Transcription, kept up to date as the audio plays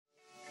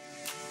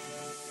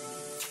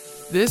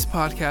This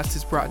podcast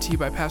is brought to you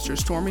by Pastor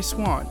Stormy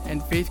Swan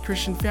and Faith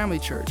Christian Family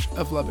Church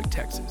of Lubbock,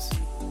 Texas.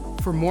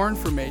 For more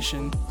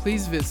information,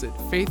 please visit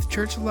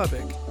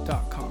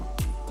faithchurchlubbock.com.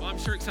 Well, I'm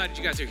sure excited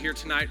you guys are here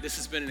tonight. This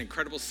has been an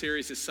incredible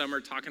series this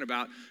summer talking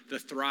about the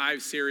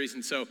Thrive series.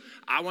 And so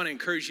I want to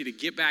encourage you to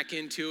get back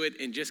into it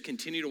and just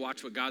continue to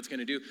watch what God's going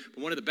to do.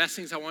 But one of the best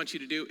things I want you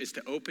to do is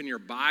to open your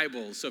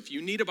Bibles. So if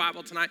you need a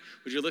Bible tonight,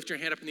 would you lift your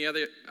hand up and the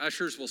other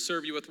ushers will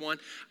serve you with one?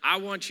 I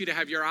want you to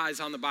have your eyes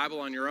on the Bible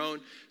on your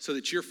own so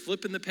that you're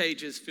flipping the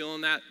pages,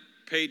 feeling that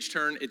page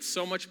turn. It's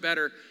so much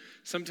better.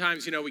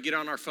 Sometimes, we get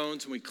on our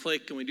phones and we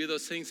click and we do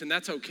those things, and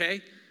that's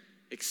okay.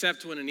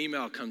 Except when an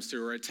email comes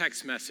through or a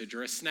text message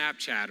or a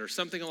Snapchat or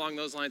something along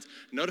those lines,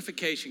 a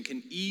notification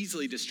can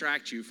easily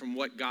distract you from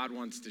what God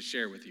wants to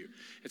share with you.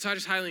 And so I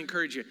just highly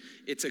encourage you,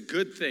 it's a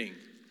good thing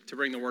to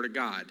bring the Word of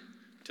God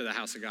to the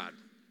house of God.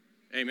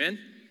 Amen?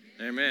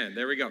 Amen.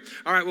 There we go.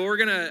 All right, well, we're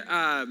going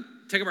to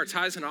take up our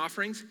tithes and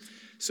offerings.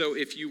 So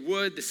if you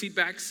would, the seed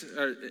backs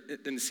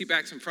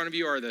in front of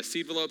you are the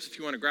seed envelopes. If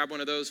you want to grab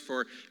one of those if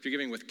you're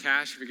giving with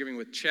cash, if you're giving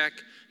with check,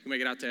 you can make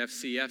it out to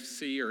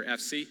FCFC or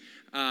FC.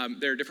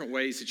 There are different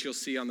ways that you'll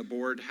see on the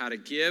board how to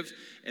give,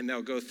 and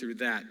they'll go through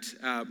that.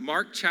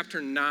 Mark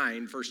chapter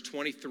 9, verse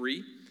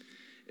 23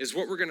 is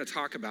what we're going to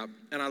talk about.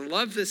 And I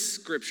love this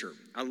scripture.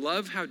 I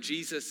love how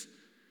Jesus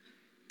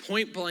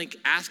point blank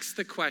asks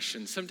the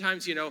question.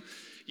 Sometimes, you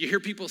hear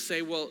people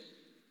say, well,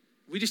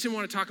 we just didn't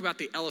want to talk about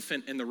the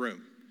elephant in the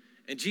room.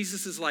 And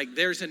Jesus is like,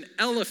 there's an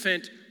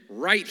elephant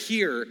right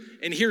here,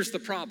 and here's the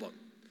problem.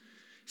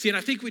 See, and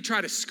I think we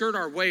try to skirt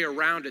our way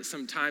around it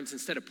sometimes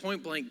instead of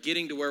point blank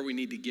getting to where we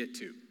need to get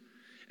to.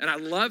 And I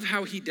love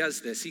how he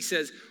does this. He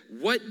says,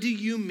 what do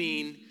you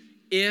mean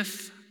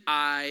if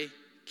I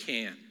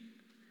can?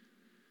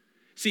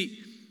 See,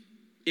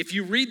 if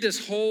you read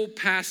this whole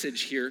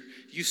passage here,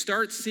 you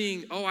start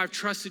seeing, oh, I've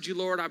trusted you,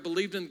 Lord. I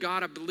believed in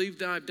God. I believe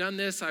that I've done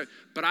this,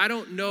 but I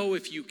don't know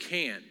if you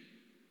can.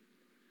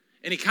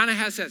 And he kind of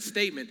has that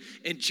statement.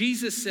 And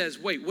Jesus says,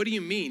 wait, what do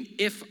you mean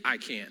if I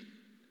can?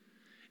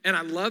 And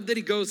I love that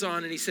he goes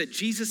on and he said,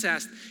 Jesus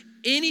asked,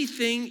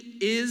 anything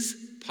is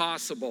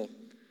possible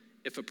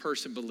if a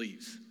person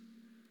believes.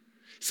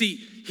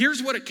 See,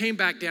 here's what it came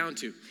back down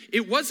to.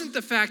 It wasn't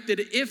the fact that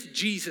if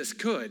Jesus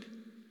could,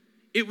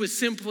 it was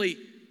simply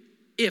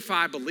if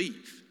I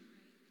believe.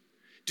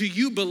 Do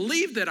you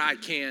believe that I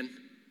can?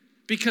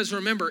 Because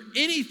remember,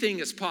 anything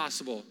is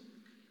possible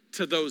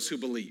to those who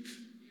believe.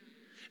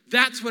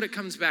 That's what it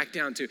comes back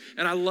down to.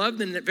 And I love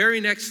the very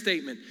next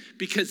statement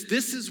because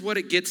this is what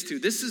it gets to.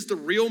 This is the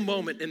real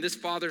moment in this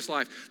father's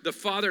life. The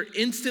father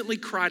instantly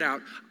cried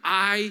out,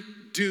 I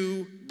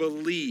do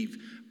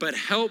believe, but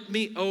help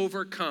me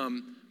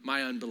overcome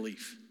my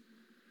unbelief.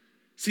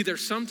 See,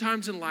 there's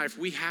sometimes in life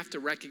we have to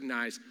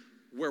recognize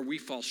where we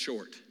fall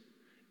short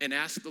and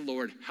ask the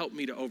Lord, help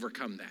me to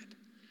overcome that.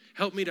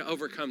 Help me to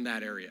overcome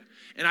that area.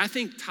 And I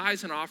think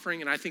tithes and offering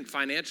and I think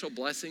financial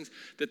blessings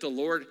that the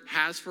Lord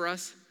has for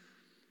us,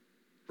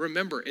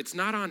 remember, it's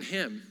not on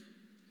him,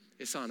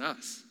 it's on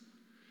us.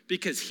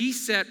 Because he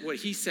set what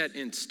he set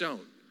in stone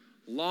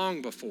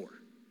long before.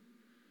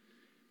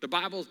 The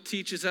Bible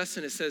teaches us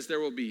and it says there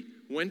will be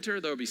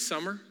winter, there will be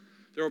summer,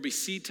 there will be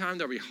seed time,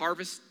 there will be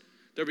harvest,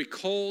 there will be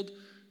cold,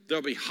 there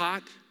will be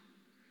hot.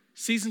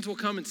 Seasons will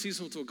come and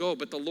seasons will go,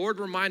 but the Lord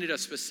reminded us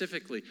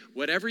specifically,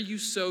 whatever you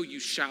sow, you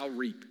shall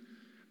reap.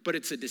 But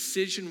it's a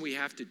decision we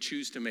have to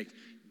choose to make.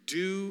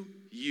 Do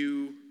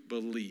you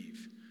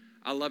believe?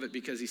 I love it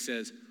because he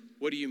says,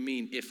 what do you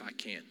mean if I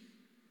can?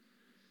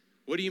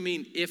 What do you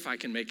mean if I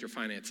can make your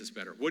finances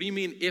better? What do you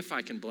mean if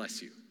I can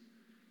bless you?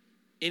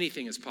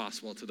 Anything is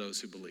possible to those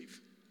who believe.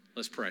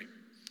 Let's pray.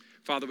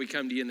 Father, we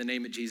come to you in the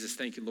name of Jesus.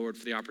 Thank you, Lord,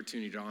 for the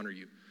opportunity to honor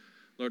you.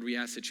 Lord, we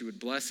ask that you would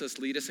bless us,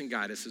 lead us, and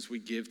guide us as we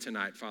give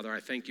tonight. Father,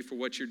 I thank you for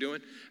what you're doing.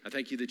 I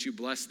thank you that you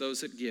bless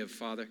those that give,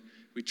 Father.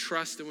 We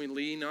trust and we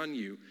lean on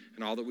you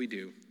in all that we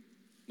do.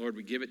 Lord,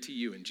 we give it to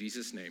you in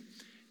Jesus' name.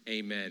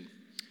 Amen.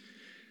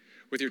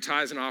 With your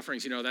tithes and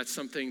offerings, that's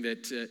something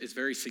that is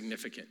very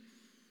significant.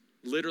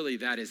 Literally,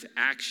 that is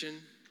action.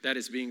 That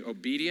is being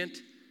obedient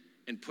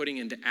and putting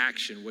into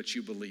action what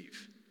you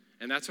believe.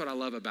 And that's what I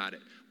love about it.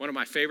 One of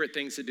my favorite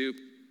things to do,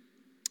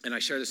 and I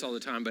share this all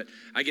the time, but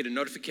I get a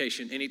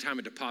notification anytime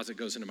a deposit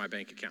goes into my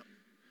bank account.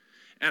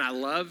 And I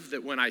love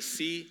that when I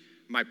see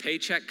my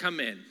paycheck come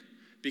in,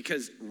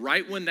 because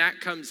right when that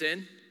comes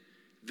in,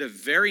 the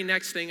very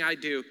next thing I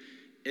do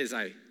is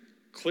I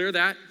clear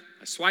that,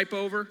 I swipe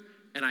over,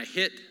 and I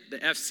hit the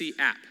FC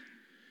app.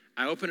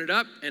 I open it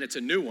up, and it's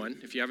a new one.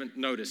 If you haven't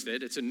noticed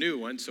it, it's a new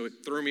one, so it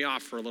threw me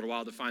off for a little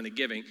while to find the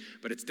giving.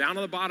 But it's down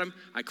on the bottom.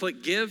 I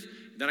click give,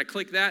 then I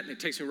click that, and it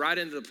takes me right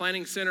into the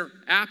Planning Center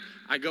app.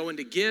 I go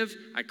into give.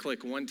 I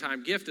click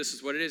one-time gift. This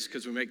is what it is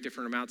because we make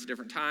different amounts at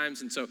different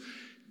times. And so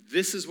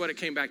this is what it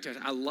came back to.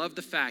 I love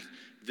the fact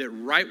that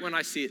right when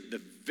I see it,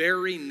 the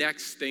very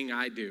next thing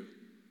I do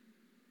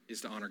is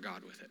to honor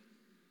God with it.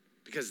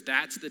 because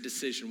that's the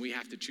decision we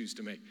have to choose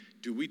to make.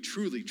 Do we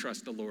truly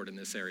trust the Lord in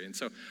this area? And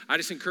so I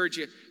just encourage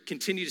you,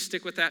 continue to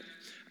stick with that.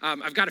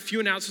 I've got a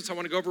few announcements I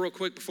want to go over real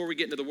quick before we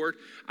get into the word.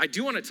 I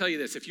do want to tell you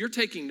this. If you're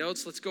taking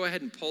notes, let's go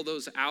ahead and pull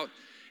those out.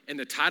 And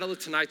the title of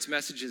tonight's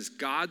message is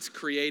God's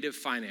Creative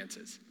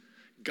Finances.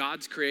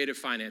 God's Creative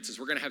Finances.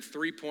 We're going to have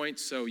 3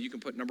 points, so you can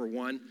put number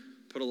 1,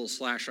 put a little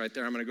slash right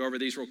there. I'm going to go over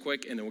these real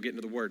quick, and then we'll get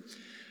into the word.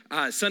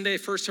 Sunday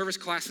first service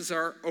classes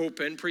are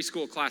open.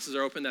 Preschool classes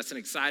are open. That's an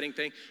exciting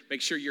thing. Make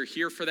sure you're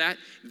here for that.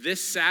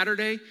 This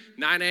Saturday,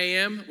 9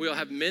 a.m., we'll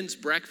have men's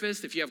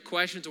breakfast. If you have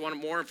questions or want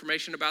more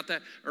information about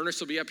that, Ernest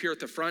will be up here at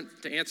the front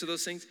to answer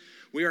those things.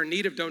 We are in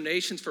need of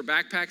donations for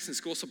backpacks and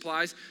school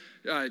supplies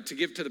to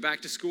give to the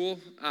back to school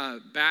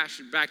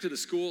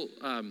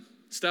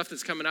stuff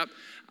that's coming up.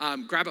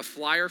 Grab a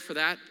flyer for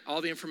that.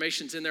 All the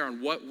information's in there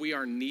on what we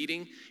are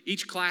needing.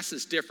 Each class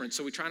is different,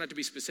 so we try not to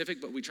be specific,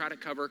 but we try to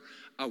cover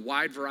a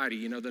wide variety,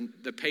 you know,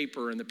 the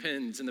paper and the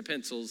pens and the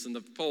pencils and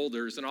the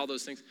folders and all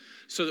those things,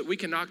 so that we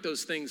can knock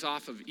those things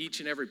off of each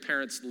and every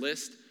parent's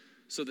list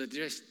so that they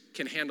just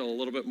can handle a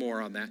little bit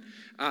more on that.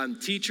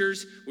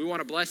 Teachers, we want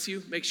to bless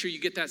you. Make sure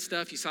you get that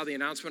stuff. You saw the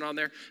announcement on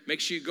there.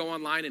 Make sure you go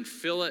online and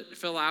fill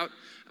out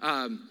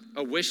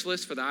a wish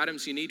list for the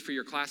items you need for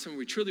your classroom.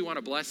 We truly want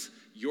to bless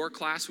your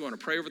class. We want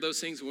to pray over those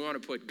things. We want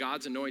to put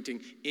God's anointing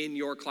in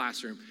your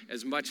classroom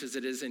as much as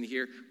it is in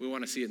here. We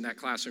want to see it in that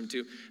classroom too.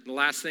 And the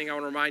last thing I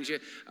want to remind you,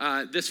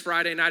 this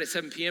Friday night at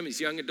 7 p.m.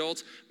 is young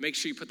adults. Make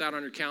sure you put that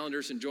on your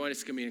calendars and join us.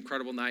 It's going to be an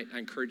incredible night. I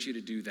encourage you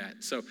to do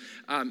that. So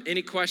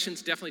any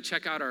questions, definitely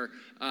check out our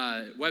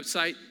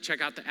website, check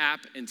out the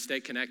app, and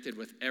stay connected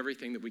with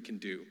everything that we can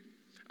do.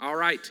 All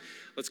right,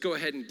 let's go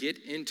ahead and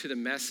get into the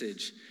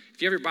message.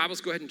 If you have your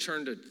Bibles, go ahead and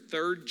turn to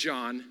 3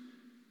 John.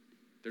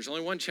 There's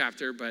only one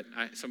chapter, but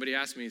somebody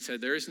asked me and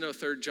said, there is no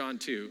 3 John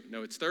 2.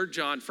 No, it's 3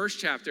 John, first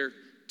chapter,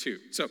 2.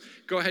 So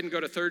go ahead and go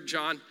to 3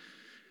 John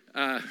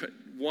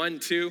 1,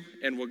 2,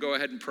 and we'll go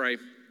ahead and pray.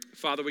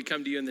 Father, we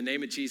come to you in the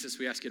name of Jesus.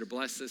 We ask you to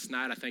bless this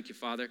night. I thank you,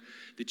 Father,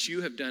 that you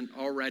have done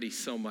already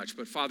so much.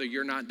 But Father,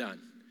 you're not done.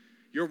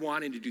 You're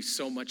wanting to do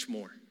so much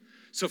more.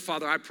 So,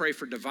 Father, I pray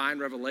for divine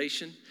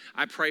revelation.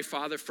 I pray,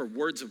 Father, for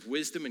words of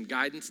wisdom and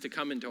guidance to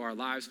come into our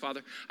lives,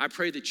 Father. I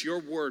pray that your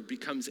word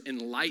becomes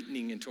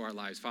enlightening into our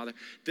lives, Father,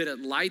 that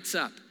it lights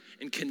up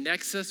and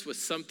connects us with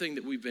something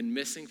that we've been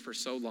missing for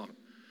so long.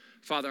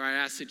 Father, I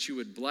ask that you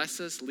would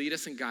bless us, lead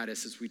us, and guide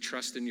us as we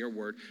trust in your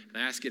word.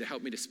 And I ask you to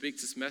help me to speak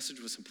this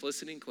message with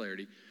simplicity and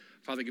clarity.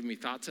 Father, give me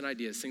thoughts and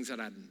ideas, things that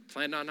I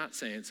planned on not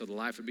saying, so the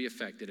life would be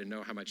affected and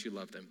know how much you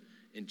love them.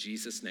 In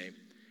Jesus' name,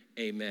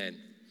 amen.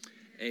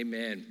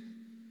 Amen.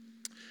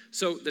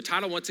 So the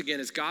title, once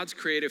again, is God's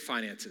Creative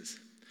Finances.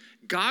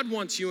 God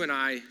wants you and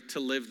I to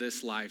live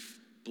this life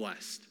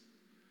blessed.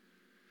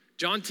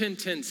 John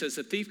 10:10 says,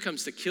 the thief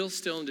comes to kill,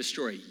 steal, and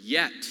destroy,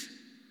 yet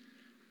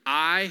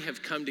I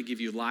have come to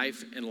give you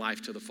life and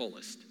life to the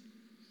fullest.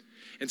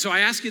 And so I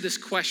ask you this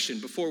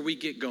question before we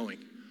get going.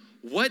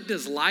 What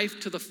does life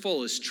to the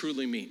fullest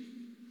truly mean?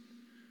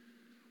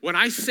 When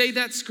I say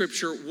that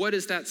scripture, what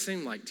does that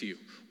seem like to you?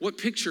 What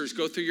pictures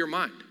go through your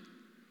mind?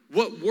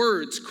 What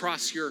words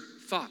cross your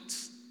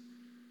thoughts?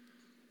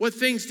 What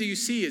things do you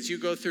see as you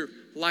go through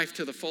life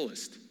to the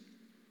fullest?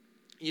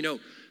 You know,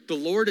 the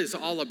Lord is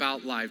all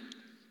about life.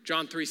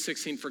 John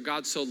 3:16, for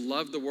God so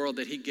loved the world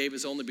that he gave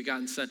his only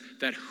begotten son,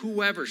 that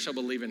whoever shall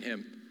believe in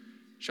him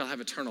shall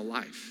have eternal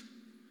life.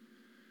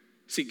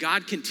 See,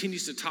 God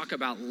continues to talk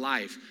about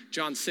life.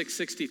 John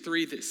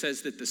 6:63 that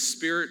says that the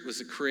Spirit was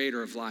the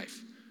creator of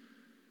life.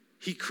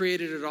 He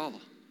created it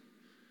all.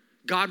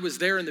 God was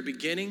there in the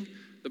beginning.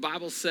 The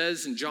Bible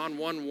says in John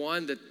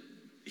 1:1 that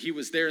he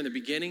was there in the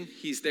beginning.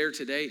 He's there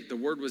today. The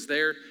word was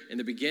there in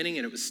the beginning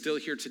and it was still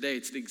here today.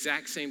 It's the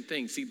exact same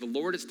thing. See, the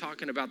Lord is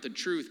talking about the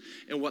truth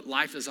and what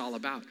life is all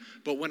about.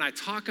 But when I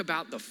talk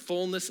about the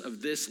fullness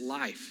of this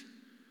life,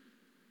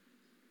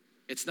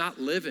 it's not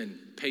living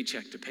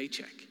paycheck to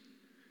paycheck.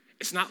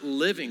 It's not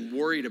living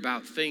worried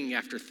about thing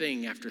after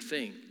thing after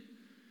thing.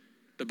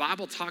 The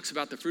Bible talks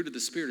about the fruit of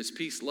the Spirit as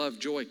peace, love,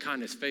 joy,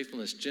 kindness,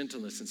 faithfulness,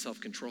 gentleness, and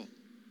self-control.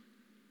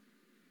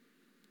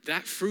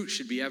 That fruit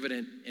should be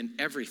evident in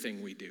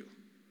everything we do.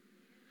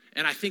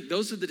 And I think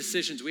those are the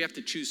decisions we have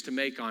to choose to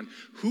make on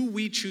who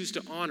we choose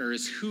to honor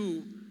is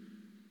who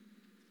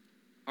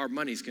our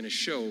money's going to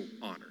show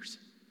honors.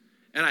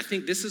 And I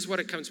think this is what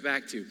it comes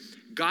back to.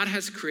 God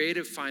has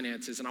creative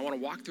finances, and I want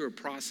to walk through a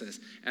process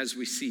as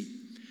we see.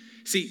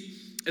 See,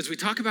 as we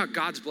talk about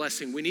God's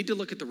blessing, we need to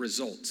look at the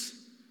results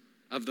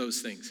of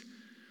those things.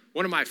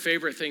 One of my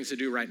favorite things to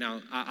do right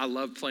now, I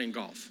love playing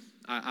golf.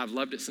 I've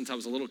loved it since I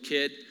was a little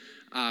kid.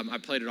 I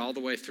played it all the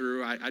way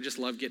through. I just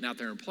love getting out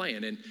there and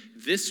playing. And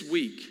this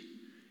week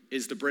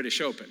is the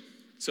British Open.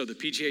 So the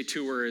PGA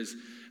Tour is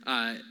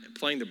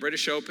playing the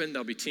British Open.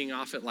 They'll be teeing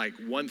off at like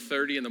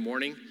 1:30 in the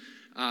morning.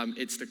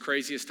 It's the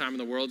craziest time in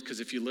the world because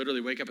if you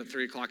literally wake up at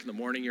 3 o'clock in the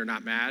morning, you're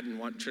not mad and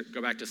want to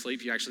go back to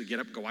sleep. You actually get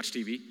up and go watch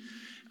TV.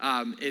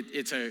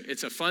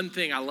 It's a fun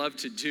thing I love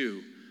to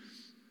do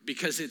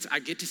because I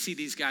get to see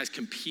these guys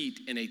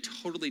compete in a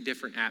totally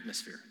different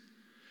atmosphere.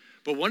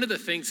 But one of the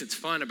things that's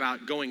fun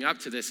about going up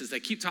to this is they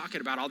keep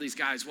talking about all these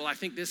guys. Well, I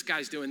think this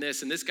guy's doing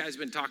this, and this guy's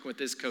been talking with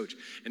this coach,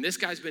 and this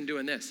guy's been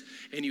doing this.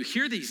 And you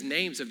hear these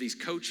names of these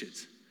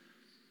coaches.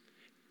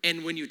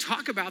 And when you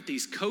talk about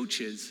these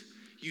coaches,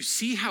 you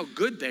see how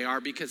good they are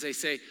because they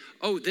say,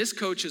 oh, this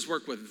coach has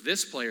worked with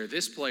this player,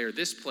 this player,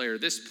 this player,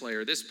 this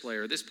player, this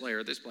player, this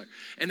player, this player.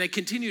 And they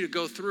continue to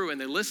go through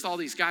and they list all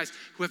these guys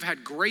who have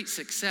had great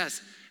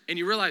success. And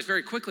you realize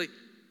very quickly,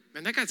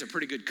 man, that guy's a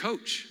pretty good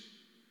coach.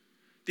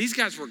 These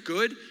guys were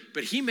good,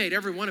 but he made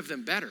every one of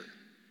them better.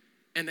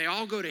 And they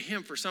all go to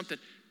him for something.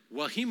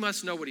 Well, he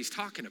must know what he's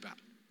talking about.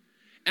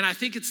 And I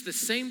think it's the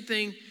same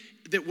thing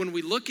that when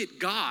we look at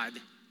God,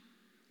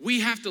 we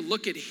have to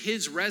look at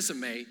his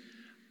resume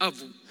of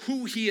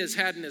who he has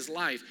had in his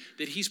life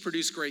that he's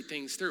produced great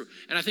things through.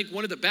 And I think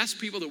one of the best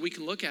people that we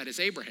can look at is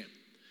Abraham.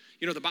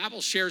 You know, the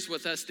Bible shares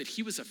with us that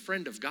he was a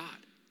friend of God,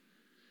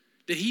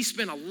 that he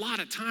spent a lot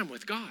of time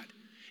with God,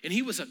 and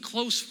he was a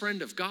close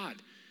friend of God.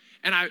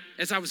 And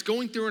as I was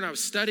going through and I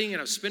was studying and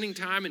I was spending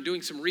time and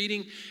doing some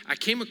reading, I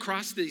came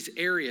across these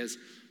areas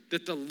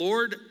that the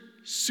Lord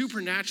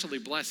supernaturally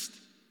blessed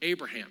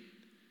Abraham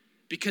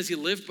because he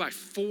lived by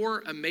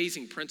 4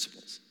 amazing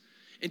principles.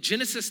 In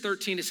Genesis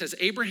 13, it says,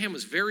 Abraham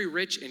was very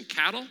rich in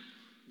cattle,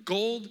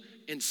 gold,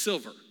 and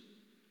silver.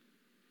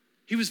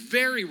 He was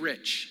very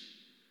rich,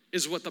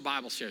 is what the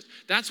Bible shares.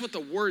 That's what the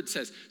word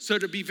says. So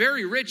to be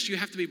very rich, you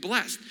have to be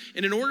blessed.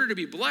 And in order to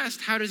be blessed,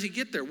 how does he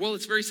get there? Well,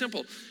 it's very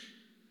simple.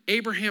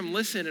 Abraham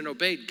listened and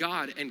obeyed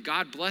God, and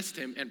God blessed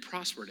him and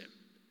prospered him.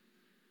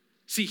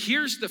 See,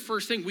 here's the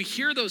first thing. We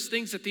hear those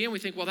things at the end, we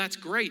think, well, that's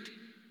great.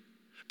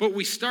 But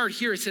we start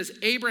here. It says,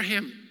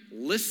 Abraham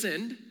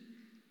listened.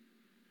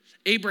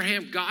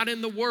 Abraham got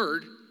in the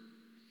word,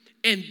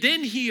 and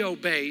then he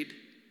obeyed,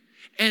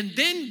 and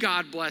then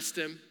God blessed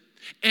him,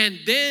 and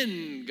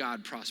then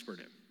God prospered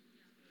him.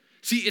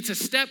 See, it's a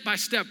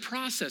step-by-step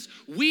process.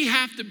 We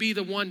have to be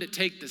the one to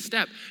take the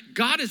step.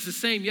 God is the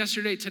same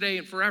yesterday, today,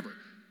 and forever.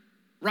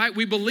 Right?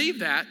 We believe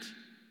that,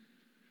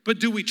 but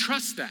do we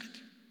trust that?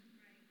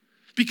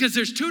 Because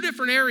there's 2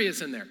 different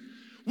areas in there.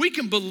 We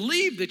can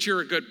believe that you're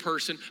a good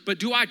person, but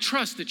do I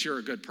trust that you're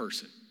a good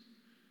person?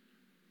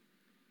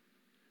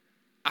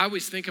 I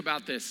always think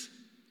about this.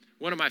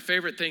 One of my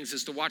favorite things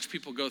is to watch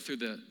people go through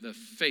the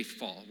faith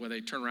fall, where they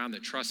turn around, the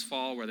trust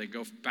fall, where they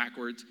go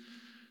backwards.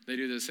 They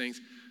do those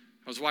things.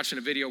 I was watching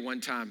a video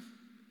one time,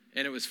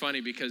 and it was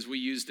funny because we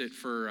used it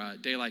for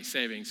daylight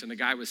savings, and the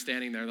guy was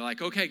standing there. They're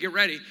like, okay, get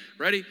ready.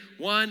 Ready?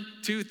 1,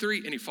 2,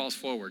 3, and he falls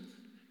forward. And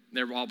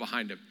they're all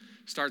behind him.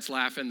 Starts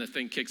laughing. The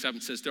thing kicks up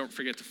and says, don't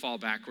forget to fall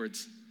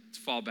backwards. It's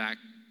fall back,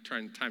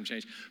 time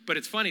change. But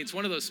it's funny. It's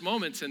one of those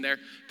moments in there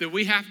that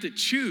we have to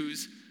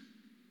choose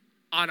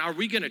on, are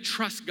we going to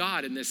trust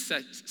God in this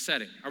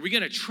setting? Are we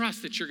going to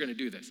trust that you're going to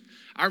do this?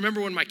 I remember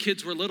when my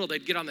kids were little,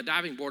 they'd get on the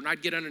diving board, and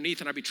I'd get underneath,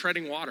 and I'd be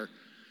treading water.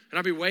 And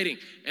I'd be waiting,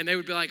 and they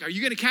would be like, are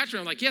you going to catch me?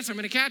 I'm like, yes, I'm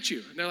going to catch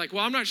you. And they're like,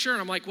 well, I'm not sure.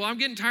 And I'm like, well, I'm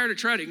getting tired of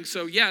treading,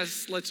 so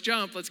yes, let's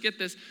jump, let's get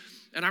this.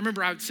 And I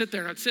remember I would sit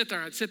there, and I'd sit there,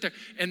 and I'd sit there,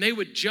 and they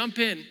would jump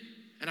in,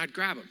 and I'd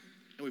grab them,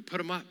 and we'd put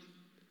them up.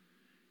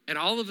 And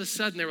all of a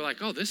sudden, they were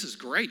like, oh, this is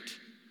great.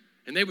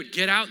 And they would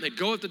get out, and they'd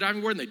go up the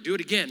diving board, and they'd do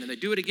it again, and they'd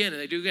do it again,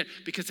 and they'd do it again,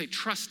 because they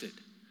trusted.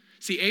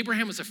 See,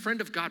 Abraham was a friend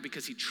of God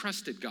because he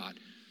trusted God.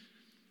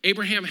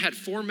 Abraham had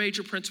 4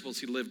 major principles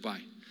he lived by.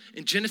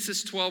 In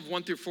Genesis 12,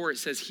 1-4, it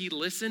says he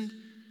listened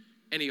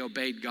and he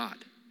obeyed God.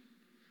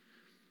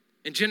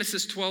 In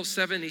Genesis 12,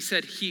 7, he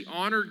said he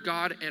honored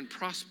God and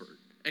prospered,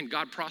 and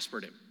God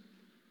prospered him.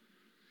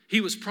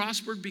 He was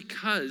prospered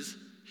because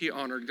he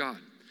honored God.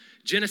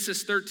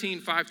 Genesis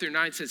 13,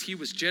 5-9 says he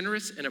was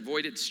generous and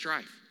avoided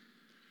strife.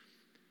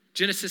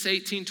 Genesis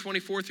 18,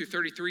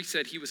 24-33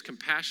 said he was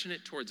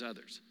compassionate towards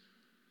others.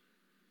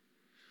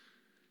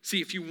 See,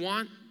 if you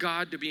want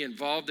God to be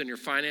involved in your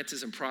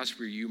finances and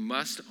prosper, you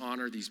must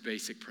honor these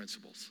basic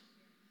principles.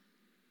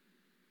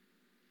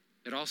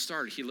 It all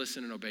started, he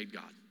listened and obeyed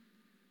God.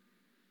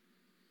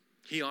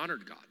 He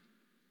honored God,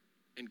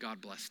 and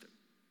God blessed him.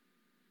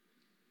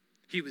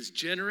 He was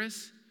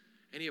generous,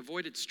 and he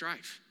avoided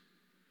strife.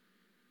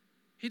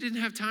 He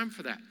didn't have time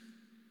for that.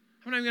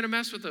 I'm not even going to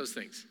mess with those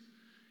things.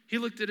 He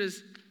looked at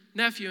his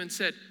nephew and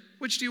said,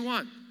 which do you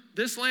want?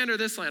 This land or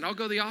this land? I'll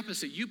go the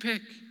opposite. You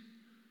pick.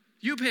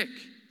 You pick.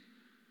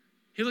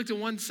 He looked at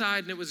one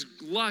side, and it was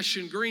lush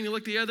and green. He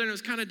looked at the other, and it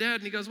was kind of dead.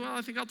 And he goes, well,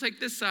 I think I'll take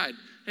this side.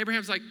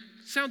 Abraham's like,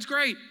 sounds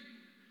great.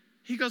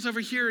 He goes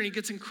over here, and he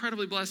gets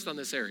incredibly blessed on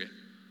this area.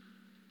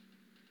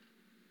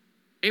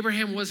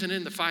 Abraham wasn't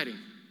into fighting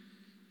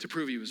to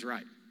prove he was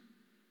right.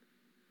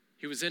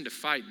 He was into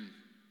fighting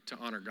to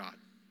honor God.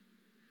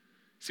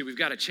 See, we've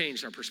got to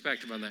change our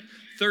perspective on that.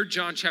 3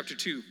 John chapter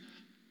 2,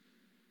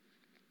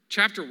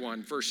 chapter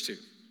 1, verse 2.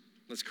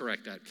 Let's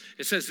correct that.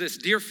 It says this,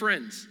 dear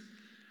friends,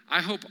 I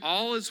hope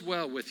all is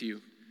well with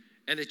you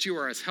and that you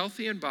are as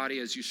healthy in body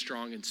as you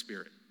strong in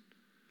spirit.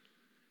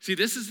 See,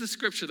 this is the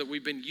scripture that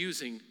we've been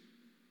using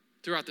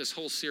throughout this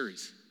whole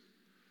series.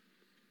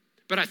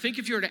 But I think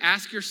if you were to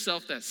ask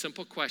yourself that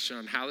simple question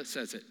on how it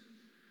says it,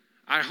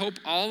 I hope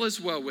all is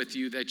well with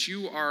you, that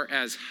you are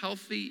as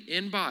healthy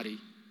in body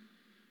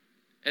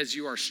as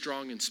you are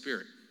strong in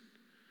spirit.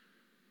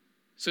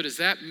 So does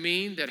that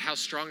mean that how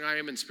strong I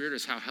am in spirit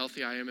is how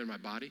healthy I am in my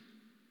body?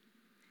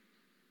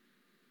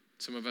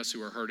 Some of us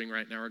who are hurting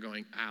right now are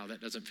going, ow,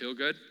 that doesn't feel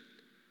good.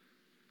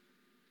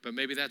 But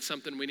maybe that's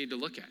something we need to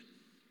look at.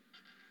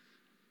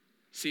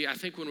 See, I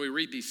think when we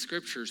read these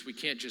scriptures, we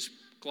can't just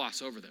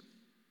gloss over them.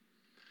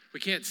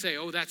 We can't say,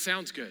 oh, that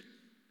sounds good.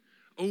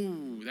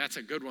 Oh, that's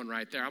a good one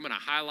right there. I'm going to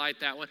highlight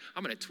that one.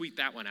 I'm going to tweet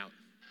that one out.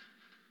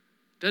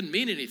 Doesn't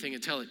mean anything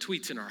until it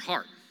tweets in our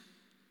heart.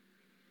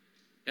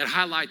 It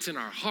highlights in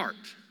our heart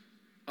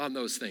on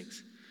those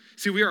things.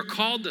 See, we are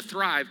called to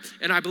thrive,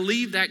 and I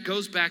believe that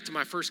goes back to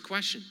my first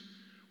question.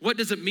 What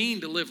does it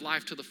mean to live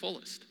life to the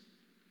fullest?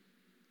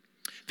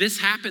 This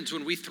happens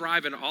when we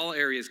thrive in all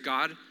areas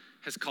God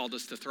has called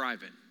us to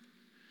thrive in.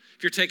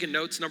 If you're taking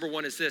notes, number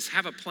one is this: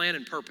 have a plan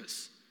and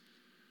purpose.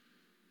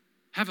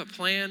 Have a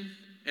plan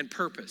and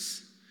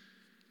purpose.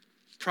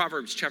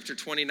 Proverbs chapter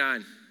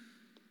 29.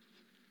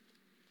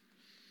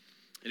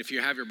 And if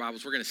you have your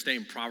Bibles, we're going to stay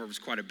in Proverbs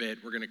quite a bit.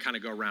 We're going to kind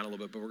of go around a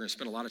little bit, but we're going to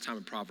spend a lot of time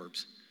in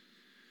Proverbs.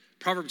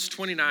 Proverbs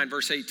 29,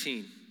 verse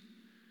 18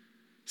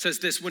 says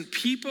this: when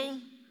people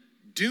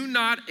do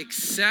not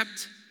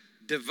accept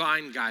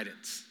divine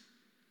guidance.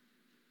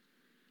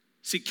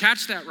 See,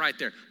 catch that right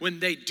there. When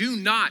they do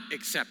not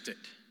accept it.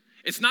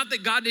 It's not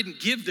that God didn't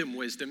give them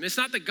wisdom. It's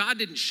not that God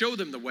didn't show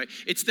them the way.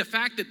 It's the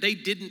fact that they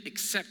didn't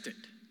accept it.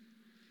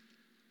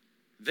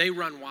 They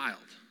run wild.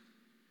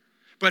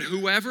 But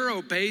whoever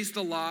obeys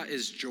the law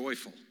is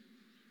joyful.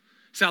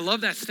 See, I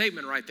love that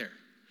statement right there.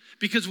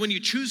 Because when you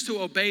choose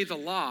to obey the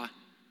law,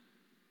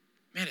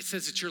 man, it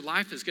says that your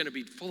life is going to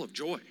be full of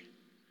joy.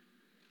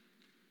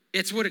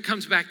 It's what it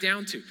comes back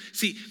down to.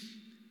 See,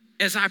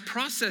 as I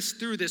process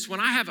through this,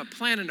 when I have a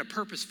plan and a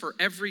purpose for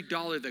every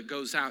dollar that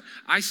goes out,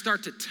 I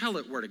start to tell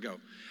it where to go.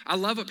 I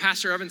love what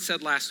Pastor Evan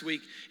said last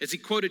week as he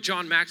quoted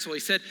John Maxwell.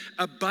 He said,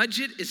 a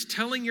budget is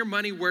telling your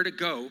money where to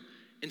go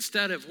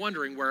instead of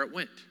wondering where it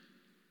went.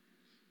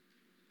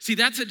 See,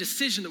 that's a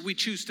decision that we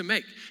choose to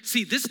make.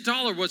 See, this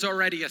dollar was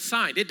already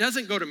assigned. It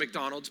doesn't go to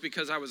McDonald's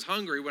because I was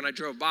hungry when I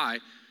drove by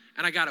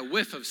and I got a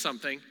whiff of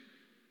something.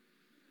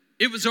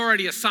 It was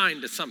already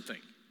assigned to something.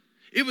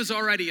 It was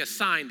already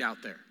assigned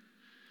out there.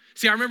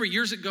 See, I remember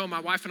years ago,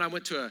 my wife and I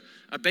went to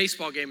a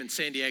baseball game in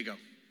San Diego.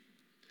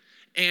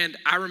 And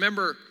I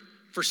remember,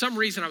 for some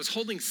reason, I was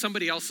holding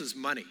somebody else's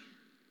money.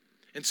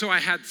 And so I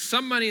had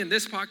some money in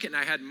this pocket, and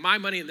I had my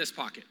money in this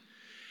pocket.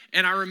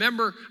 And I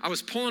remember I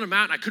was pulling them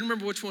out, and I couldn't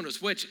remember which one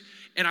was which.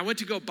 And I went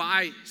to go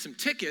buy some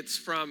tickets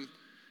from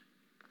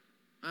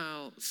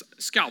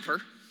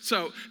Scalper.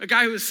 So a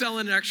guy who was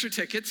selling extra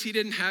tickets, he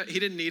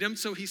didn't need them,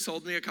 so he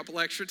sold me a couple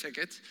extra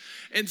tickets.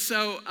 And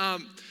so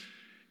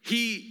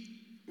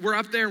we're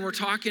up there and we're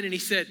talking, and he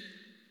said,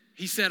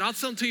 I'll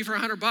sell them to you for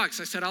 $100. I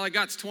said, all I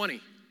got's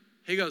 20.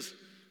 He goes,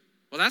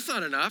 well, that's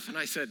not enough. And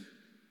I said,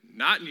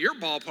 not in your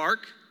ballpark.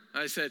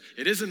 I said,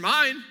 it isn't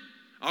mine.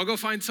 I'll go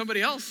find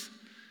somebody else.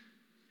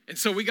 And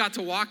so we got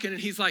to walking, and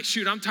he's like,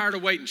 shoot, I'm tired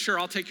of waiting. Sure,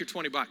 I'll take your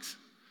 $20.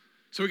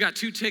 So we got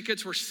 2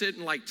 tickets. We're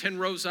sitting like 10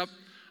 rows up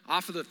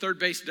off of the third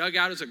base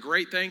dugout. It was a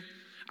great thing.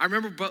 I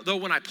remember, though,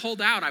 when I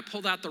pulled out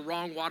the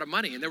wrong wad of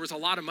money, and there was a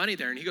lot of money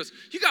there. And he goes,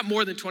 you got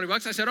more than $20?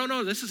 I said, oh,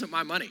 no, this isn't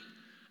my money.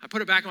 I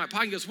put it back in my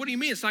pocket. He goes, what do you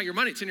mean it's not your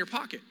money? It's in your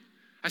pocket.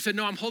 I said,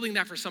 no, I'm holding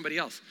that for somebody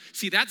else.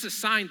 See, that's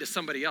assigned to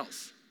somebody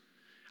else.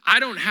 I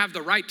don't have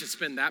the right to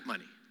spend that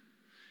money.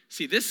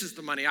 See, this is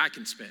the money I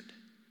can spend.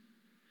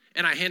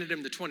 And I handed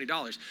him the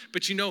 $20.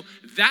 But you know,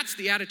 that's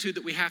the attitude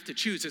that we have to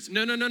choose. It's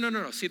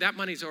no. See, that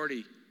money's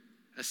already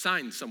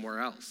assigned somewhere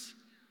else.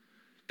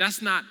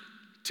 That's not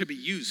to be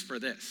used for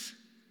this.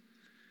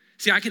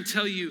 See, I can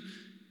tell you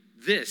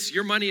this.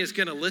 Your money is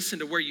going to listen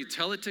to where you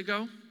tell it to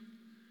go,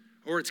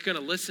 or it's going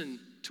to listen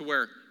to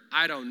where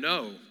I don't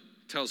know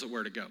tells it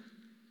where to go.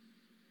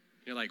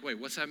 You're like, wait,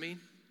 what's that mean?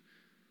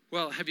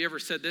 Well, have you ever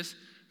said this?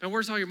 Man,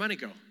 where's all your money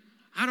go?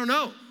 I don't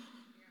know.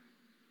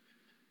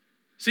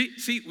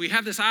 See, we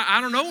have this, I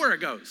don't know where it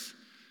goes.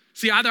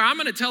 See, either I'm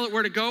going to tell it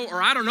where to go,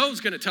 or I don't know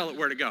who's going to tell it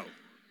where to go.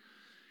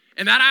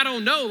 And that I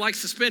don't know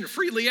likes to spend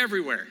freely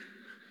everywhere.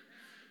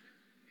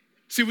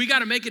 See, we got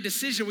to make a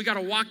decision. We got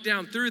to walk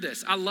down through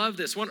this. I love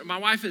this. My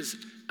wife is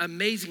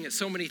amazing at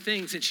so many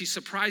things, and she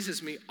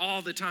surprises me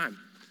all the time.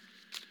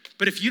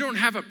 But if you don't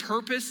have a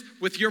purpose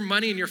with your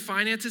money and your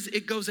finances,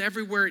 it goes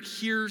everywhere it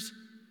hears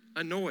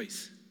a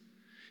noise.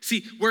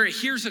 See, where it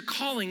hears a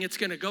calling, it's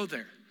going to go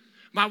there.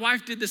 My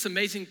wife did this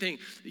amazing thing.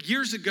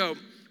 Years ago,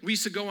 we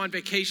used to go on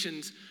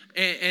vacations,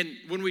 and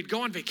when we'd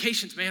go on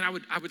vacations, man, I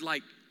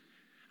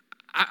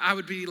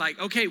would be like,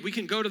 okay, we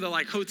can go to the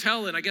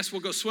hotel, and I guess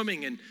we'll go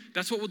swimming, and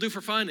that's what we'll do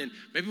for fun, and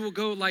maybe we'll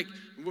go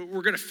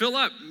we're gonna fill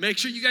up. Make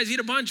sure you guys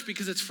eat a bunch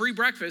because it's free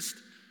breakfast.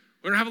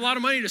 We don't have a lot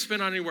of money to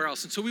spend on anywhere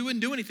else, and so we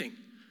wouldn't do anything.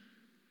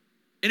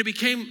 And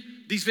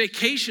these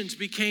vacations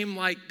became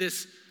like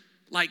this,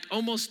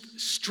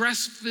 almost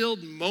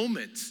stress-filled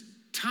moments,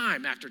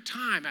 time after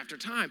time after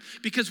time,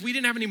 because we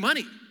didn't have any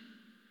money.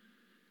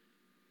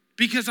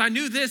 Because I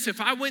knew this, if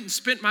I went and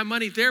spent my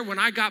money there, when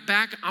I got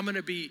back, I'm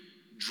gonna be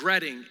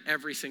dreading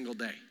every single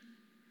day.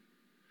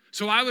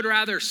 So I would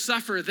rather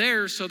suffer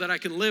there so that I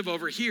can live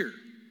over here.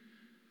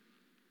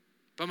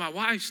 But my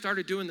wife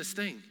started doing this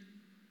thing.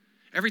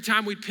 Every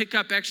time we'd pick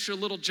up extra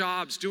little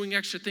jobs, doing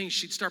extra things,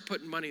 she'd start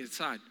putting money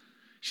aside.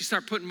 She'd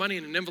start putting money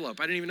in an envelope.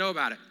 I didn't even know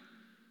about it.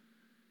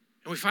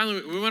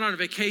 And we went on a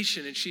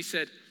vacation, and she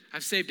said,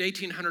 I've saved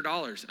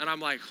 $1,800. And I'm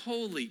like,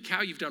 holy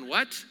cow, you've done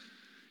what?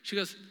 She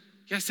goes,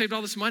 yeah, I saved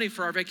all this money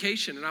for our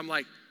vacation. And I'm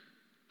like,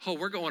 oh,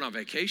 we're going on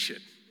vacation.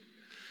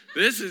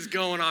 This is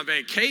going on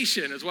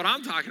vacation is what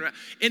I'm talking about.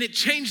 And it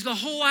changed the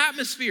whole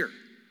atmosphere.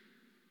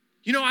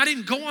 You know, I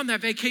didn't go on that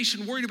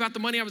vacation worried about the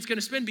money I was going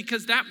to spend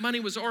because that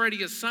money was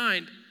already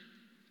assigned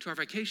to our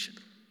vacation.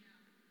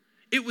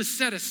 It was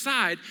set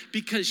aside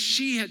because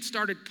she had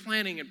started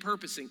planning and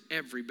purposing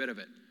every bit of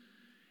it.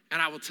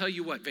 And I will tell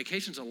you what,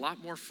 vacation's a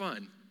lot more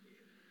fun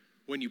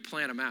when you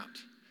plan them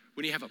out,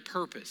 when you have a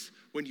purpose,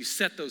 when you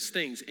set those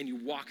things and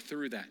you walk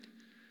through that.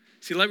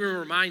 See, let me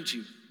remind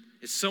you,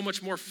 it's so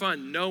much more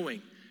fun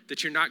knowing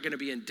that you're not going to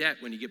be in debt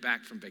when you get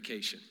back from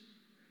vacation.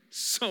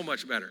 So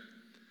much better.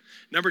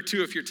 Number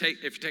 2, if you're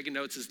taking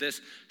notes, is this: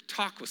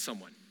 talk with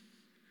someone.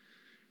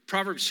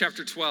 Proverbs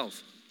chapter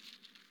 12.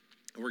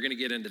 And we're going to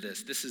get into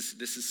this. This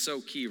is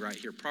so key right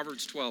here.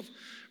 Proverbs 12,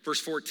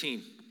 verse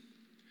 14.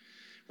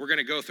 We're going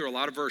to go through a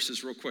lot of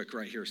verses real quick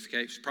right here,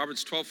 okay?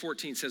 Proverbs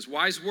 12:14 says,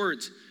 wise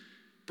words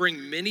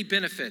bring many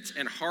benefits,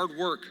 and hard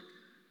work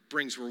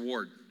brings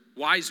reward.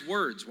 Wise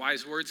words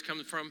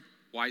come from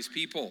wise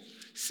people.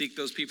 Seek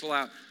those people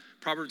out.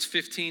 Proverbs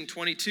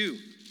 15:22.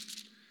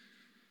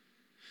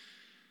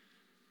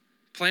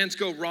 Plans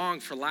go wrong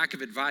for lack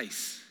of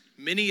advice.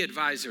 Many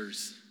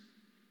advisors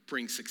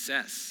bring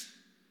success.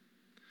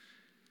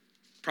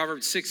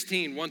 Proverbs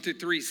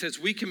 16:1-3 says,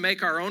 we can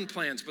make our own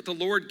plans, but the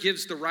Lord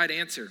gives the right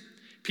answer.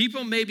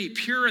 People may be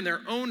pure in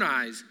their own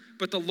eyes,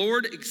 but the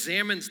Lord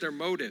examines their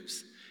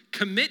motives.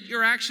 Commit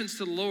your actions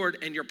to the Lord,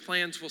 and your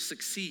plans will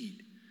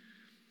succeed.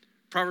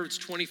 Proverbs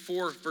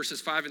 24,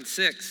 verses 5 and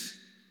 6.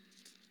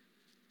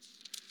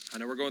 I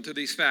know we're going through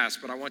these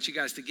fast, but I want you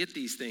guys to get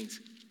these things.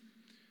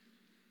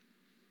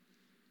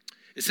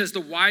 It says,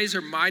 the wise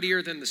are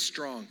mightier than the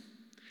strong,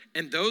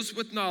 and those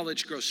with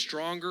knowledge grow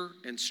stronger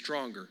and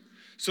stronger.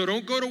 So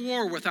don't go to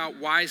war without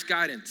wise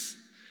guidance.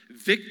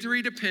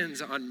 Victory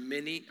depends on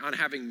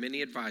having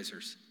many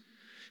advisors.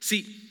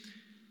 See,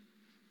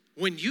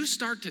 when you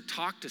start to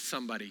talk to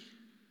somebody,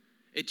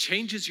 it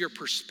changes your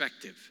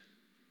perspective.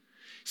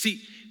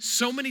 See,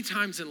 so many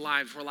times in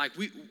life, we're like,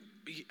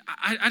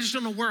 I just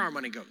don't know where our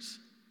money goes.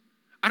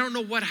 I don't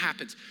know what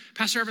happens.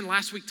 Pastor Evan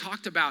last week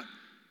talked about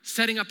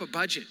setting up a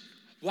budget,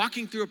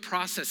 walking through a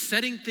process,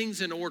 setting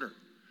things in order,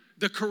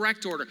 the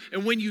correct order.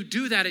 And when you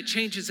do that, it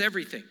changes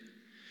everything.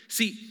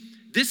 See,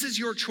 this is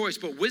your choice,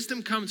 but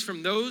wisdom comes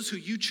from those who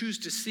you choose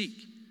to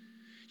seek.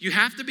 You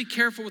have to be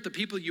careful with the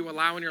people you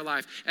allow in your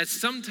life, as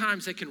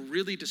sometimes they can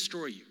really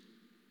destroy you.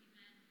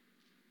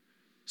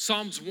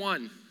 Psalms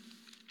 1,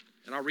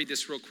 and I'll read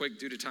this real quick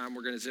due to time.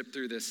 We're going to zip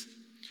through this.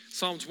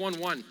 Psalms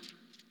 1:1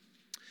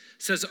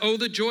 says, oh,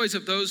 the joys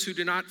of those who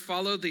do not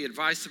follow the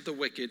advice of the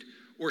wicked,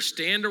 or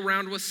stand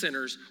around with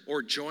sinners,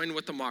 or join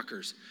with the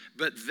mockers.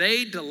 But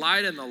they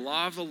delight in the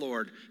law of the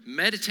Lord,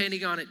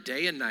 meditating on it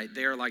day and night.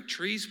 They are like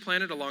trees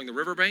planted along the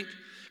riverbank,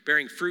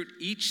 bearing fruit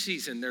each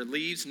season. Their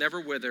leaves never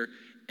wither,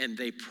 and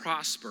they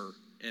prosper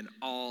in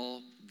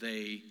all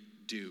they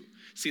do.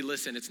 See,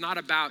 listen, it's not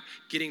about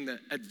getting the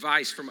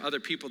advice from other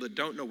people that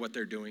don't know what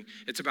they're doing.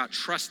 It's about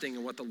trusting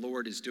in what the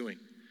Lord is doing.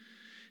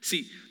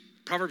 See,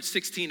 Proverbs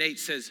 16:8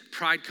 says,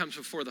 pride comes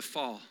before the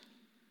fall.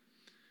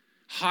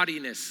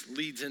 Haughtiness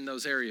leads in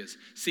those areas.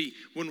 See,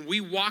 when we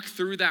walk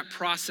through that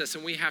process,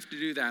 and we have to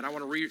do that, I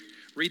want to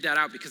read that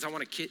out because I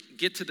want to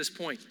get to this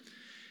point.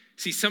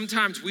 See,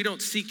 sometimes we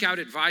don't seek out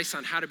advice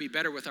on how to be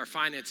better with our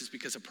finances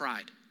because of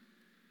pride.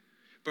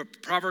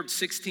 But Proverbs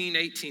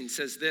 16:18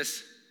 says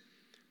this,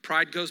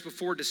 pride goes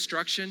before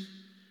destruction,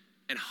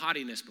 and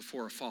haughtiness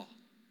before a fall.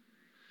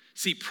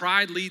 See,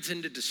 pride leads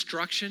into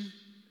destruction,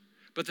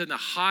 but then the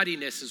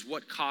haughtiness is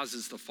what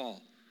causes the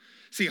fall.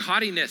 See,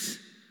 haughtiness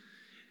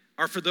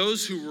are for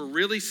those who were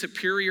really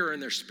superior in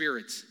their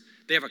spirits.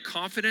 They have a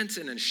confidence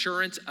and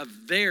assurance of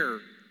their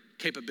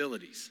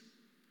capabilities.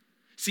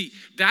 See,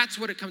 that's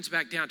what it comes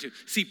back down to.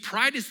 See,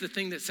 pride is the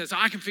thing that says,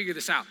 I can figure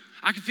this out.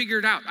 I can figure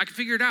it out. I can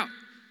figure it out.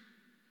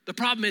 The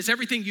problem is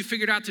everything you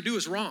figured out to do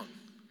is wrong.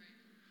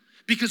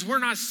 Because we're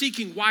not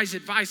seeking wise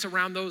advice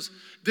around those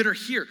that are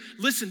here.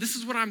 Listen, this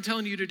is what I'm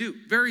telling you to do.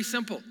 Very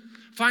simple.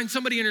 Find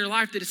somebody in your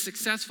life that is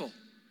successful.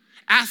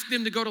 Ask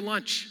them to go to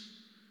lunch.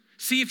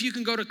 See if you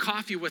can go to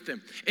coffee with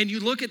them. And you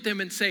look at them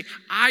and say,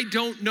 I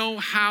don't know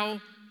how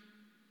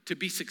to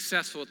be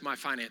successful with my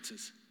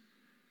finances.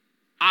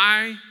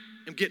 I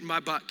am getting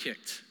my butt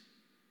kicked.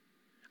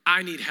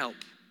 I need help.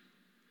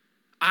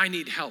 I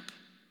need help.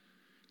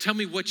 Tell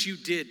me what you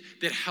did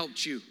that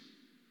helped you.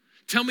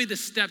 Tell me the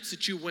steps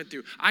that you went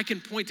through. I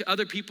can point to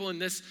other people in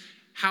this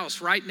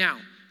house right now,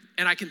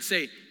 and I can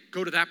say,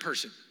 go to that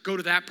person, go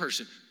to that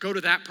person, go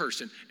to that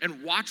person,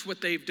 and watch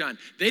what they've done.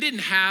 They didn't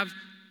have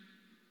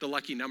the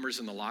lucky numbers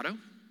in the lotto.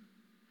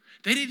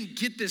 They didn't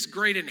get this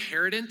great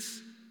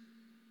inheritance.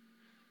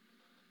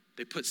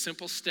 They put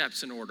simple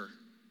steps in order,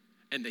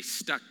 and they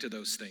stuck to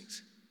those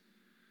things.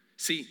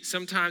 See,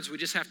 sometimes we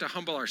just have to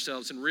humble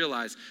ourselves and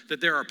realize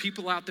that there are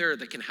people out there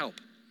that can help.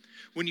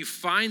 When you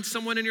find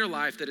someone in your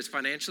life that is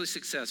financially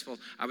successful,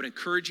 I would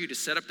encourage you to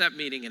set up that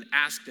meeting and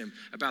ask them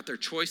about their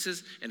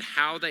choices and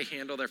how they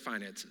handle their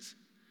finances.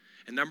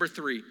 And number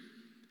 3,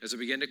 as we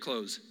begin to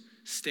close,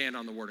 stand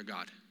on the Word of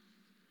God.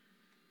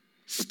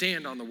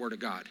 Stand on the Word of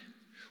God.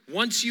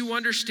 Once you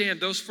understand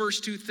those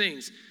first 2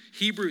 things,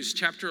 Hebrews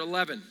chapter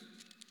 11,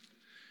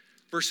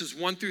 verses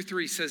 1 through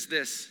 3 says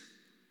this: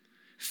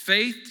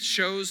 faith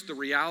shows the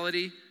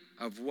reality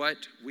of what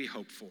we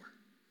hope for.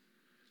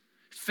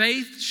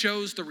 Faith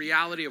shows the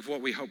reality of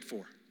what we hope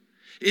for.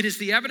 It is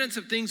the evidence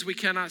of things we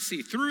cannot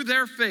see. Through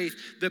their faith,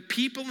 the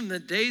people in the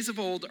days of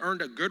old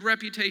earned a good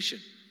reputation.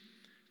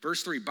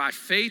 Verse 3, by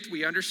faith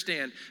we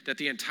understand that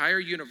the entire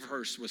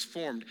universe was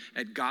formed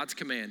at God's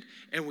command,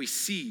 and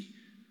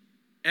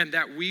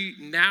that we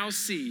now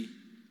see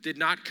did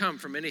not come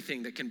from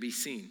anything that can be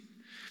seen.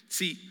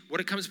 See, what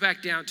it comes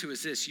back down to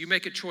is this: you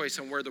make a choice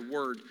on where the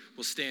Word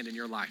will stand in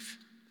your life.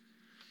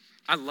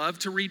 I love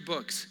to read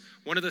books.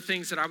 One of the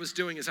things that I was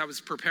doing as I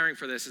was preparing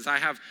for this is I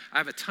have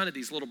a ton of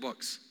these little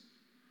books.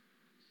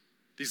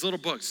 These little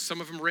books, some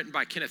of them written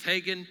by Kenneth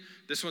Hagin.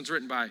 This one's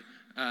written by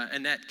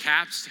Annette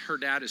Capps. Her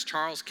dad is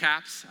Charles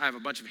Capps. I have a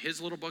bunch of his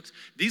little books.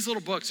 These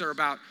little books are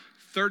about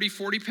 30,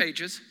 40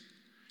 pages,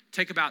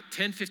 take about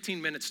 10,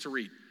 15 minutes to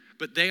read.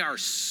 But they are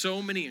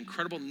so many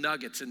incredible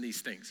nuggets in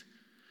these things.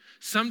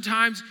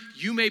 Sometimes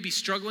you may be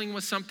struggling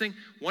with something.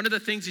 One of the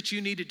things that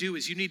you need to do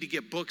is you need to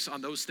get books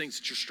on those things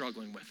that you're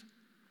struggling with.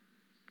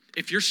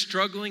 If you're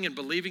struggling and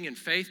believing in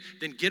faith,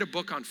 then get a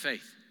book on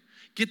faith.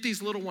 Get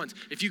these little ones.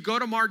 If you go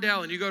to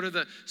Mardel and you go to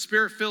the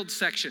Spirit-filled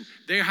section,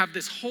 they have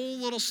this whole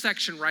little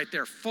section right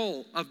there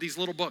full of these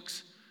little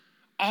books,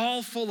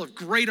 all full of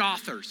great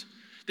authors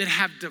that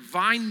have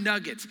divine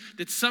nuggets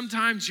that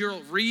sometimes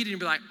you'll read and you'll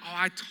be like, oh,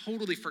 I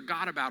totally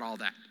forgot about all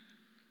that.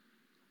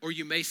 Or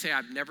you may say,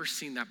 I've never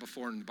seen that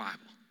before in the Bible.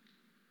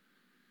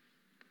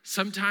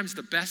 Sometimes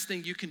the best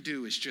thing you can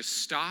do is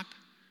just stop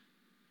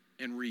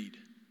and read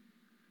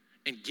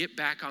and get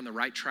back on the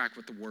right track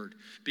with the Word.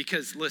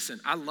 Because listen,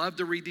 I love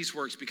to read these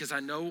works because I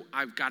know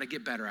I've got to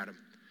get better at them.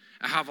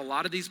 I have a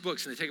lot of these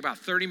books and they take about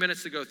 30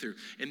 minutes to go through.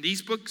 And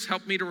these books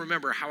help me to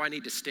remember how I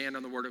need to stand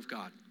on the Word of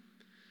God.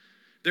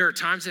 There are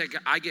times that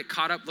I get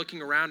caught up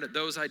looking around at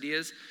those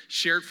ideas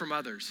shared from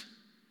others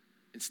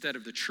instead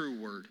of the true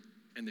Word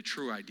and the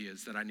true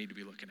ideas that I need to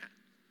be looking at.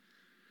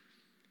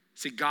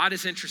 See, God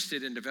is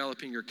interested in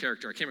developing your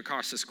character. I came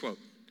across this quote.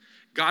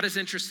 God is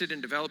interested in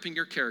developing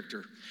your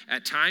character.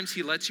 At times,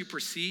 he lets you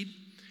proceed,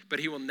 but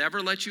he will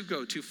never let you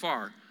go too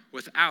far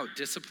without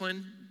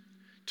discipline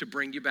to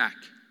bring you back.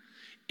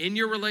 In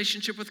your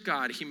relationship with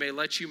God, he may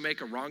let you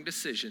make a wrong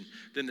decision.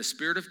 Then the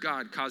Spirit of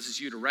God causes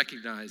you to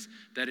recognize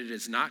that it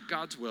is not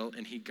God's will,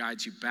 and he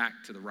guides you back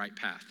to the right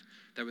path.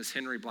 That was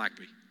Henry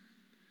Blackaby.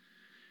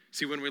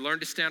 See, when we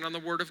learn to stand on the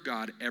Word of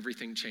God,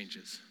 everything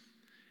changes.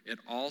 It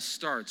all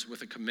starts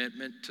with a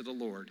commitment to the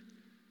Lord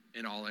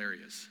in all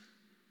areas.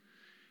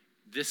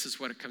 This is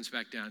what it comes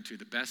back down to.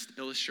 The best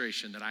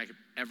illustration that I have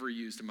ever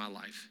used in my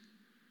life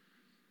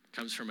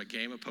comes from a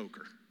game of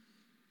poker.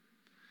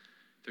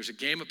 There's a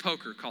game of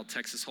poker called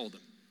Texas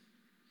Hold'em.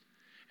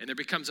 And there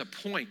becomes a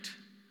point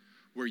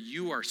where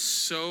you are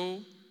so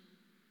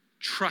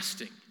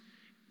trusting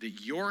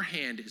that your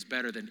hand is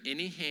better than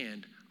any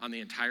hand on the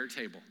entire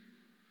table,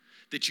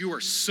 that you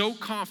are so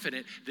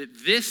confident that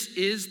this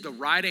is the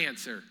right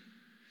answer,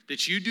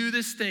 that you do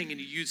this thing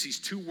and you use these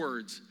 2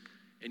 words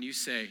and you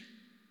say,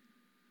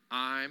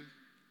 I'm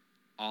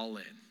all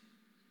in.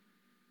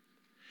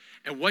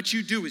 And what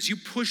you do is you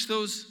push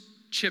those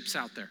chips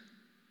out there.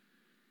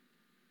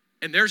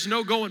 And there's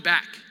no going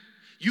back.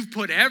 You've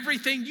put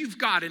everything you've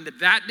got into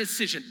that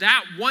decision,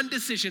 that one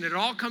decision. It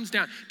all comes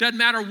down. Doesn't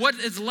matter what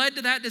has led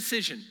to that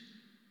decision.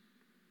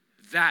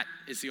 That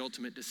is the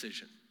ultimate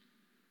decision.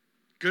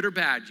 Good or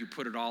bad, you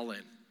put it all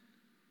in.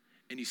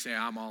 And you say,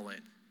 I'm all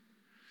in.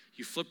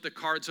 You flip the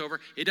cards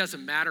over. It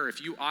doesn't matter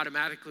if you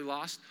automatically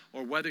lost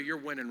or whether you're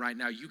winning right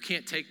now. You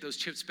can't take those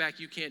chips back.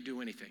 You can't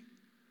do anything.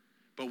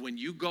 But when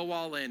you go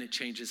all in, it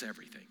changes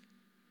everything.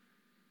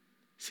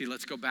 See,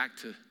 let's go back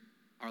to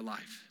our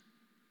life.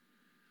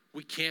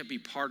 We can't be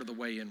part of the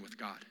way in with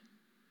God.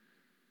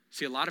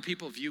 See, a lot of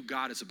people view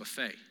God as a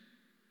buffet.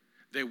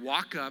 They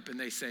walk up and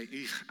they say,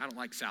 I don't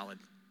like salad.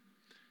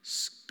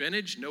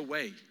 Spinach, no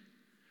way.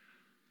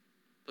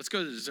 Let's go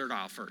to the dessert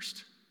aisle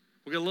first.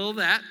 We'll get a little of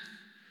that.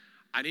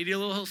 I need a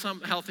little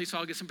something healthy, so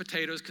I'll get some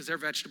potatoes because they're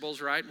vegetables,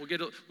 right? We'll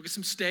get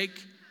some steak.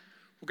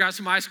 We'll grab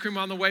some ice cream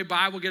on the way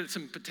by. We'll get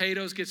some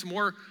potatoes, get some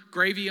more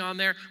gravy on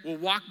there. We'll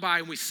walk by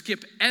and we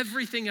skip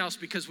everything else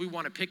because we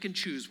want to pick and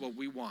choose what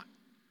we want.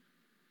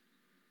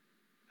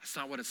 That's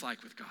not what it's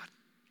like with God.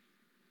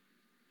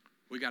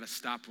 We got to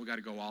stop. We got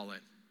to go all in.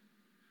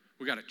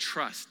 We got to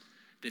trust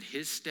that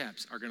his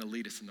steps are going to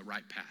lead us in the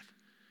right path.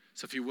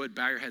 So if you would,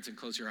 bow your heads and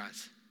close your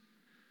eyes.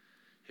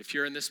 If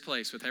you're in this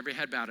place with every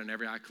head bowed and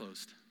every eye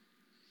closed,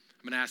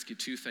 I'm going to ask you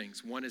two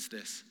things. One is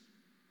this.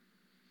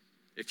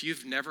 If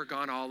you've never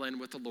gone all in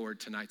with the Lord,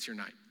 tonight's your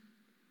night.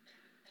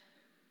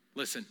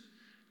 Listen,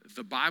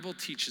 the Bible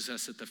teaches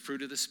us that the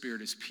fruit of the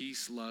Spirit is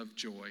peace, love,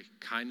 joy,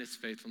 kindness,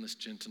 faithfulness,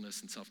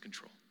 gentleness, and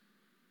self-control.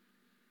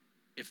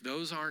 If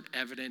those aren't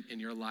evident in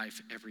your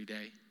life every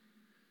day,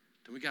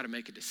 then we got to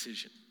make a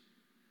decision.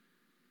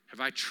 Have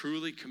I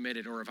truly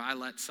committed, or have I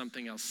let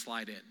something else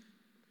slide in?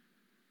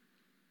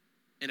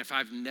 And if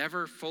I've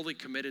never fully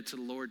committed to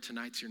the Lord,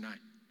 tonight's your night.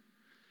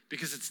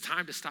 Because it's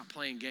time to stop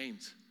playing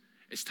games.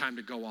 It's time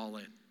to go all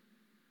in.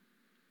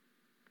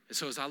 And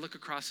so as I look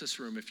across this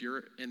room, if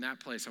you're in that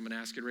place, I'm going to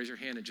ask you to raise your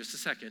hand in just a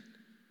second.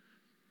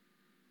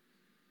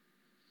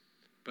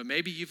 But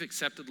maybe you've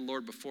accepted the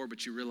Lord before,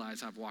 but you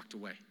realize I've walked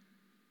away.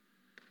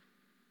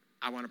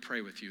 I want to pray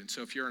with you. And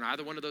so if you're in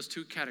either one of those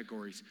two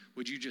categories,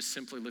 would you just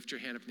simply lift your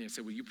hand up in the air and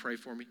say, will you pray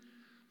for me?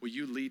 Will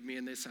you lead me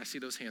in this? I see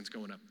those hands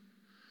going up.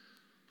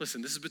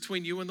 Listen, this is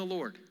between you and the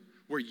Lord,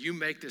 where you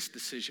make this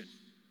decision.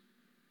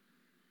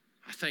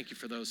 I thank you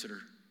for those that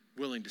are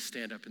willing to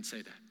stand up and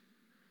say that.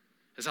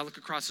 As I look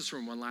across this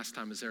room one last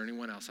time, is there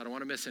anyone else? I don't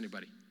want to miss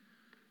anybody.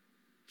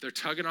 If they're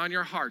tugging on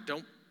your heart,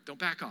 don't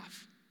back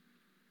off.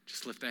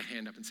 Just lift that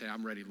hand up and say,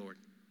 I'm ready, Lord.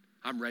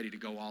 I'm ready to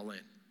go all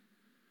in.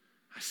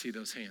 I see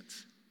those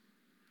hands.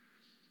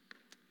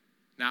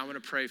 Now I'm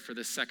going to pray for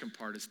this second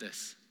part is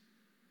this.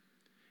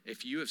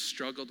 If you have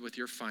struggled with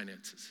your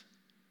finances,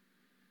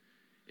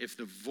 if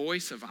the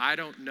voice of I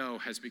don't know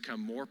has become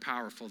more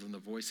powerful than the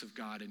voice of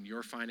God in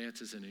your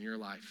finances and in your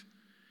life,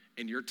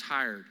 and you're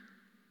tired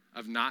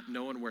of not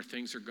knowing where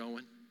things are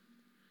going,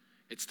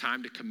 it's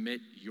time to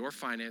commit your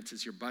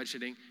finances, your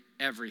budgeting,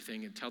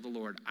 everything, and tell the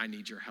Lord, I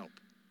need your help.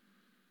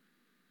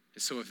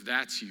 And so if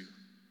that's you,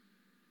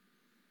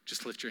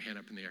 just lift your hand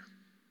up in the air.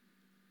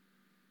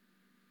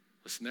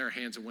 Listen, there are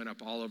hands that went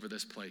up all over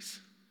this place.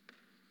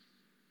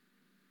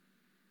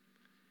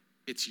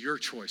 It's your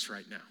choice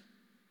right now.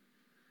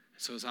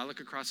 So as I look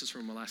across this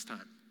room one last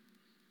time,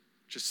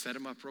 just set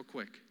them up real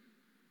quick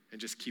and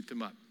just keep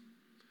them up.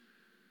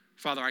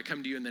 Father, I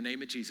come to you in the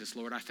name of Jesus.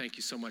 Lord, I thank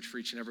you so much for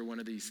each and every one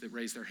of these that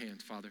raised their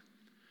hands, Father.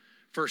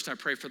 First, I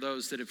pray for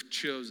those that have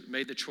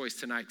made the choice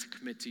tonight to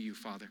commit to you,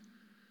 Father,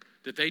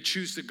 that they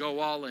choose to go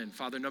all in,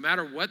 Father, no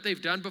matter what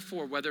they've done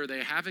before, whether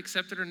they have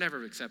accepted or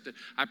never accepted.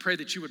 I pray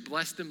that you would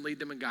bless them, lead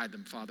them, and guide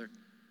them, Father.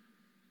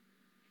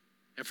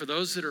 And for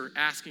those that are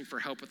asking for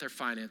help with their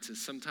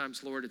finances,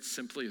 sometimes, Lord, it's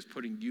simply as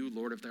putting you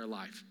Lord of their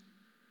life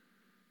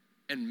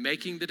and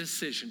making the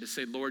decision to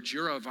say, Lord,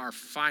 you're of our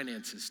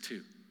finances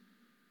too.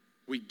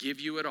 We give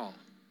you it all.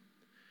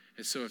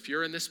 And so if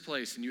you're in this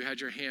place and you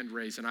had your hand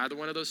raised in either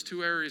one of those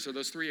two areas or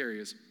those three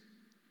areas,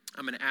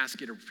 I'm going to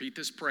ask you to repeat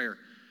this prayer.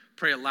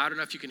 Pray it loud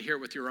enough you can hear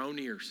it with your own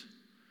ears.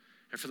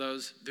 And for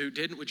those who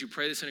didn't, would you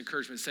pray this in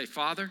encouragement? Say,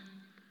 Father,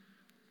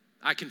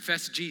 I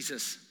confess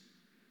Jesus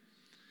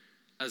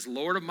as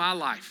Lord of my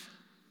life,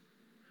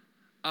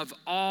 of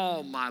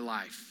all my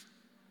life.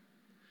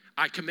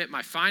 I commit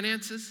my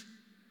finances.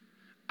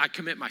 I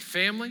commit my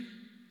family.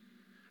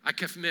 I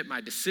commit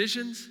my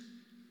decisions.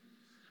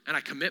 And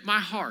I commit my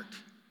heart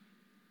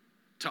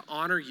to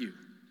honor you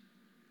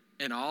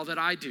in all that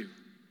I do.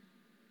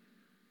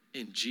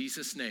 In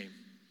Jesus' name,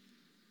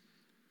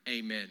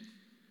 amen.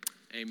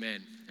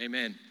 Amen.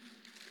 Amen.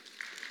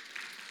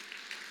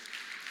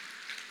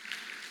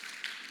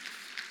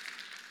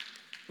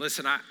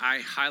 Listen, I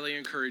highly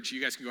encourage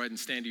you guys can go ahead and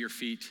stand to your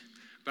feet,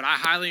 but I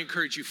highly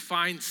encourage you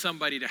find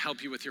somebody to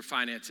help you with your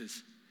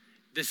finances.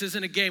 This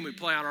isn't a game we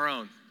play on our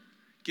own.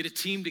 Get a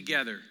team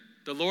together.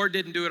 The Lord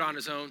didn't do it on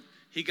his own.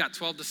 He got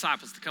 12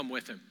 disciples to come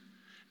with him.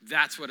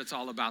 That's what it's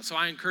all about. So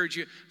I encourage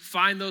you,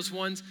 find those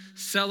ones,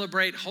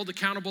 celebrate, hold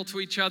accountable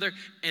to each other,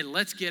 and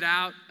let's get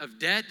out of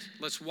debt.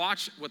 Let's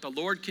watch what the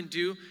Lord can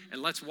do,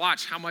 and let's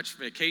watch how much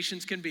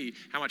vacations can be,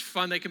 how much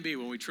fun they can be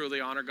when we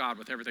truly honor God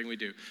with everything we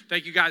do.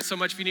 Thank you guys so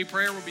much. If you need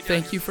prayer, we'll be done.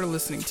 Thank you for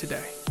listening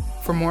today.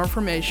 For more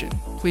information,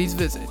 please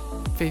visit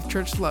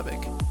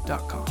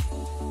faithchurchlubbock.com.